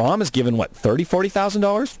 Crom has given, $30,000,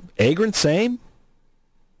 $40,000? Agron, same.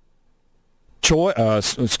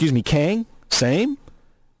 Kang, same.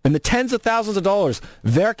 And the tens of thousands of dollars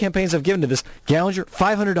their campaigns have given to this, Gallinger,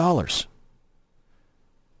 $500.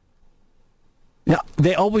 Now,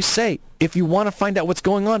 they always say, if you want to find out what's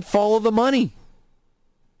going on, follow the money.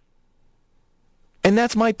 And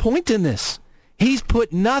that's my point in this. He's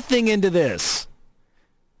put nothing into this.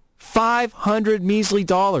 $500 measly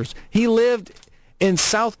dollars. He lived in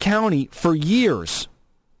South County for years.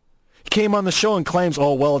 He came on the show and claims,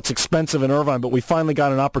 oh, well, it's expensive in Irvine, but we finally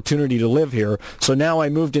got an opportunity to live here, so now I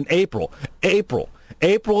moved in April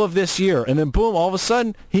of this year, and then boom, all of a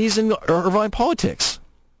sudden, he's in Irvine politics.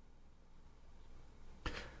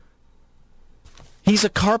 He's a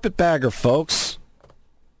carpetbagger, folks.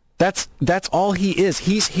 That's all he is.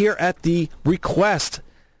 He's here at the request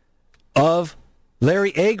of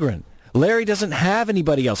Larry Agron. Larry doesn't have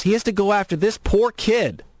anybody else. He has to go after this poor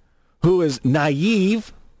kid who is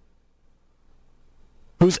naive,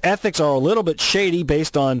 whose ethics are a little bit shady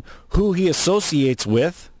based on who he associates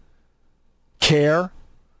with. CARE,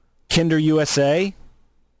 Kinder USA,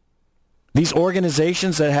 these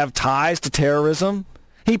organizations that have ties to terrorism.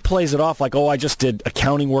 He plays it off like, oh, I just did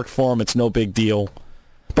accounting work for him. It's no big deal.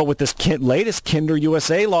 But with this latest Kinder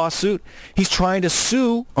USA lawsuit, he's trying to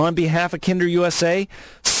sue on behalf of Kinder USA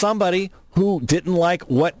somebody who didn't like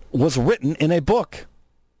what was written in a book.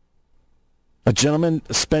 A gentleman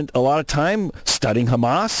spent a lot of time studying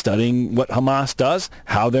Hamas, studying what Hamas does,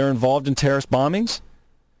 how they're involved in terrorist bombings.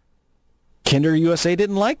 Kinder USA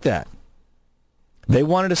didn't like that. They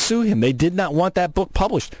wanted to sue him. They did not want that book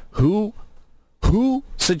published. Who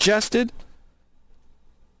suggested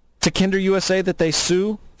to Kinder USA that they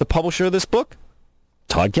sue the publisher of this book?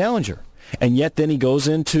 Todd Gallinger. And yet then he goes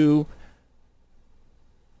into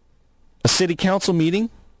a city council meeting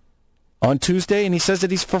on Tuesday and he says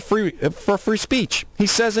that he's for free speech. He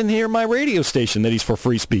says in here my radio station that he's for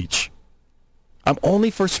free speech. I'm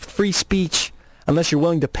only for free speech unless you're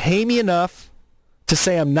willing to pay me enough to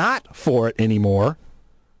say I'm not for it anymore,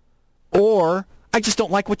 or I just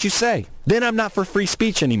don't like what you say. Then I'm not for free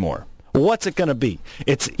speech anymore. What's it going to be?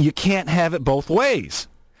 You can't have it both ways.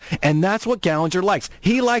 And that's what Gallinger likes.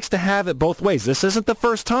 He likes to have it both ways. This isn't the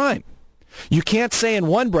first time. You can't say in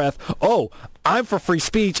one breath, oh, I'm for free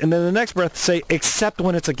speech, and then the next breath say, except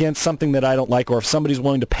when it's against something that I don't like, or if somebody's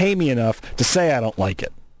willing to pay me enough to say I don't like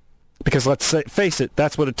it. Because face it,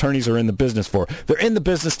 that's what attorneys are in the business for. They're in the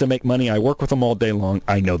business to make money. I work with them all day long.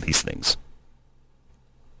 I know these things.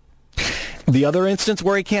 The other instance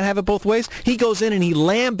where he can't have it both ways, he goes in and he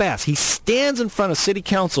lambasts. He stands in front of city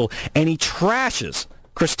council and he trashes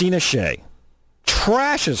Christina Shea.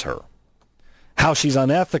 Trashes her. How she's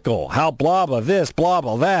unethical. How blah, blah, this, blah,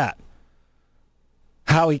 blah, that.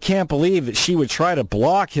 How he can't believe that she would try to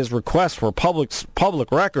block his request for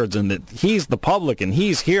public records, and that he's the public and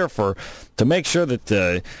he's here to make sure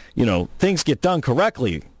that things get done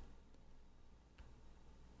correctly.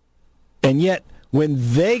 And yet, when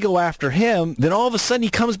they go after him, then all of a sudden he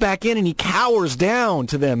comes back in and he cowers down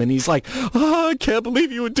to them, and he's like, oh, I can't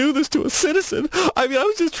believe you would do this to a citizen. I mean, I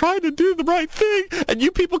was just trying to do the right thing, and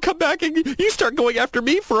you people come back and you start going after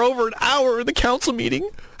me for over an hour in the council meeting.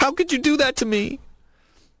 How could you do that to me?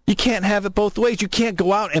 You can't have it both ways. You can't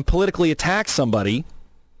go out and politically attack somebody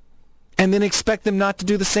and then expect them not to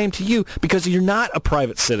do the same to you, because you're not a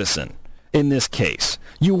private citizen in this case.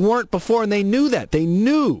 You weren't before, and they knew that. They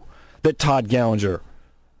knew that Todd Gallinger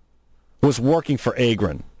was working for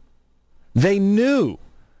Agron. They knew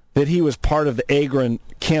that he was part of the Agron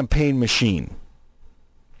campaign machine.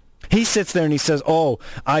 He sits there and he says, oh,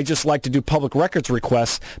 I just like to do public records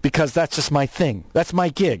requests because that's just my thing. That's my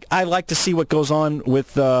gig. I like to see what goes on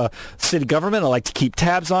with city government. I like to keep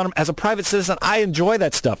tabs on them. As a private citizen, I enjoy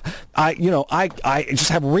that stuff. I just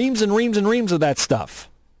have reams and reams and reams of that stuff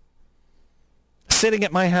sitting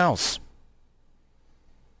at my house.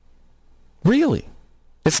 Really?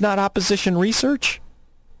 It's not opposition research?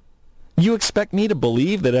 You expect me to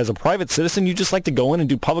believe that as a private citizen, you just like to go in and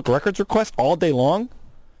do public records requests all day long?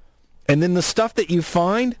 And then the stuff that you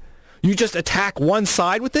find, you just attack one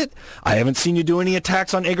side with it? I haven't seen you do any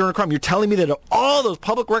attacks on Agron or Crumb. You're telling me that of all those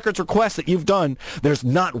public records requests that you've done, there's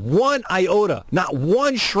not one iota, not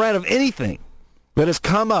one shred of anything that has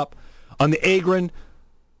come up on the Agron,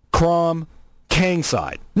 Crom, Kang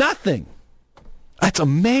side. Nothing. That's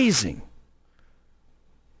amazing.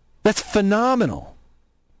 That's phenomenal.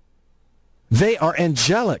 They are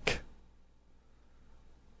angelic.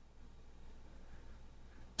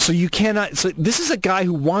 So you cannot... So this is a guy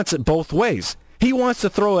who wants it both ways. He wants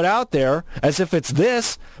to throw it out there as if it's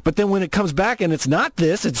this, but then when it comes back and it's not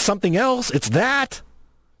this, it's something else, it's that.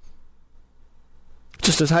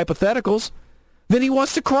 Just as hypotheticals. Then he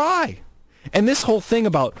wants to cry. And this whole thing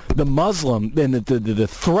about the Muslim and the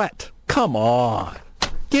threat, come on.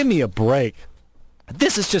 Give me a break.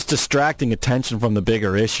 This is just distracting attention from the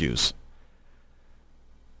bigger issues.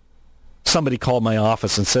 Somebody called my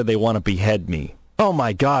office and said they want to behead me. Oh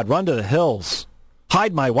my God, run to the hills.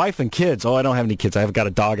 Hide my wife and kids. Oh, I don't have any kids. I've got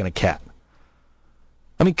a dog and a cat.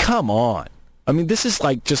 I mean, come on. I mean, this is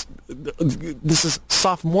this is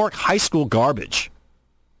sophomoric high school garbage.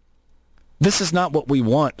 This is not what we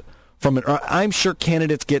want from it. I'm sure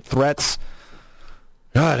candidates get threats.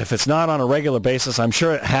 God, if it's not on a regular basis, I'm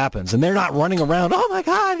sure it happens. And they're not running around, oh my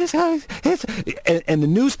God, and the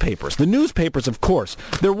newspapers, of course,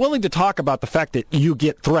 they're willing to talk about the fact that you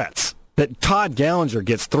get threats, that Todd Gallinger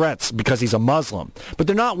gets threats because he's a Muslim. But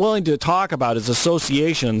they're not willing to talk about his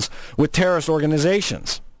associations with terrorist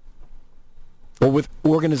organizations or with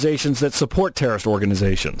organizations that support terrorist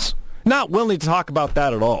organizations. Not willing to talk about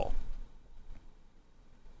that at all.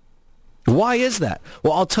 Why is that?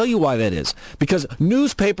 Well, I'll tell you why that is. Because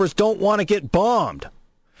newspapers don't want to get bombed.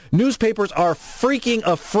 Newspapers are freaking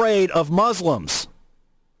afraid of Muslims.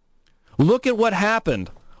 Look at what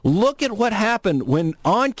happened. Look at what happened when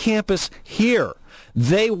on campus here,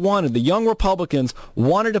 the young Republicans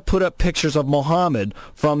wanted to put up pictures of Muhammad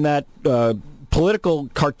from that political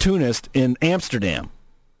cartoonist in Amsterdam.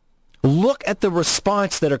 Look at the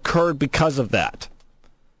response that occurred because of that.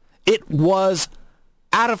 It was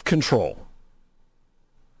out of control.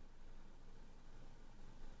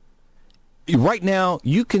 Right now,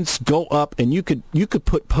 you can go up and you could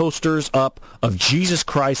put posters up of Jesus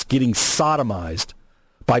Christ getting sodomized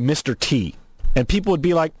by Mr. T, and people would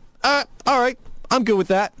be like, all right, I'm good with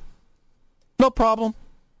that. No problem.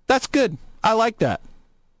 That's good. I like that.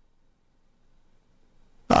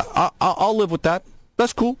 I'll live with that.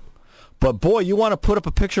 That's cool. But boy, you want to put up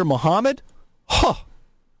a picture of Muhammad?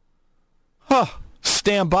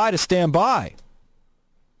 Stand by to stand by.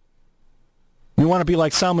 You want to be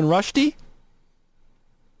like Salman Rushdie?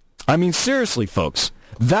 I mean, seriously, folks,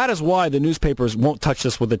 that is why the newspapers won't touch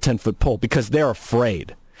this with a 10-foot pole, because they're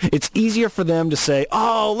afraid. It's easier for them to say,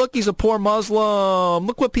 oh, look, he's a poor Muslim.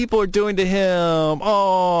 Look what people are doing to him.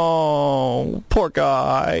 Oh, poor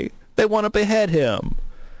guy. They want to behead him.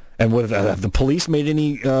 And have the police made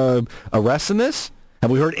any arrests in this?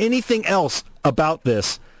 Have we heard anything else about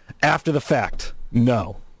this after the fact?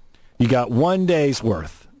 No. You got 1 day's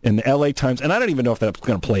worth in the LA Times, and I don't even know if that's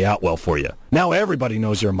going to play out well for you. Now everybody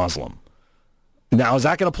knows you're a Muslim. Now, is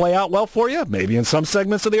that going to play out well for you? Maybe in some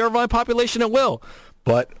segments of the Irvine population it will.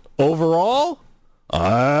 But overall,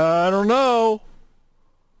 I don't know.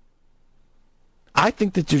 I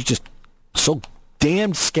think that there's just so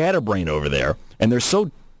damn scatterbrained over there, and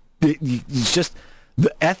it's just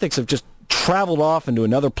the ethics have just traveled off into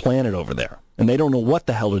another planet over there, and they don't know what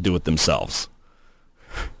the hell to do with themselves.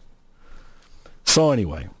 So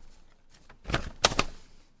anyway,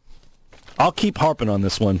 I'll keep harping on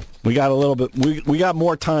this one. We got a little bit. We got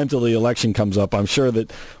more time till the election comes up. I'm sure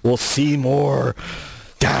that we'll see more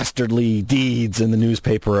dastardly deeds in the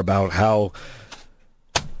newspaper about how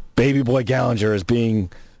baby boy Gallinger is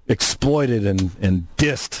being exploited and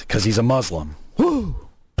dissed because he's a Muslim. Woo!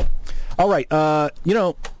 All right,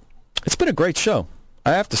 it's been a great show,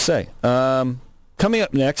 I have to say. Coming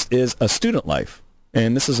up next is A Student Life,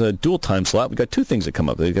 and this is a dual time slot. We've got two things that come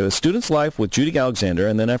up. We've got A Student's Life with Judy Alexander,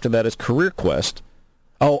 and then after that is Career Quest.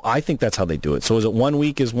 Oh, I think that's how they do it. So is it 1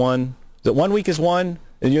 week is one? Is it 1 week is one,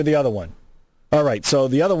 and you're the other one? All right, so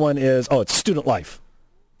the other one is, it's Student Life.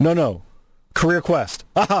 No. Career Quest.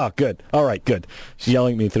 Aha, good. All right, good. She's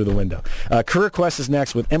yelling at me through the window. Career Quest is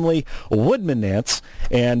next with Emily Woodman-Nance,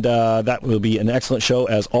 and that will be an excellent show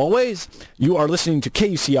as always. You are listening to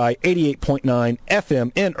KUCI 88.9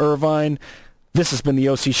 FM in Irvine. This has been The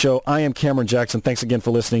OC Show. I am Cameron Jackson. Thanks again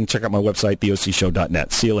for listening. Check out my website,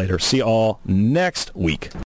 theocshow.net. See you later. See you all next week.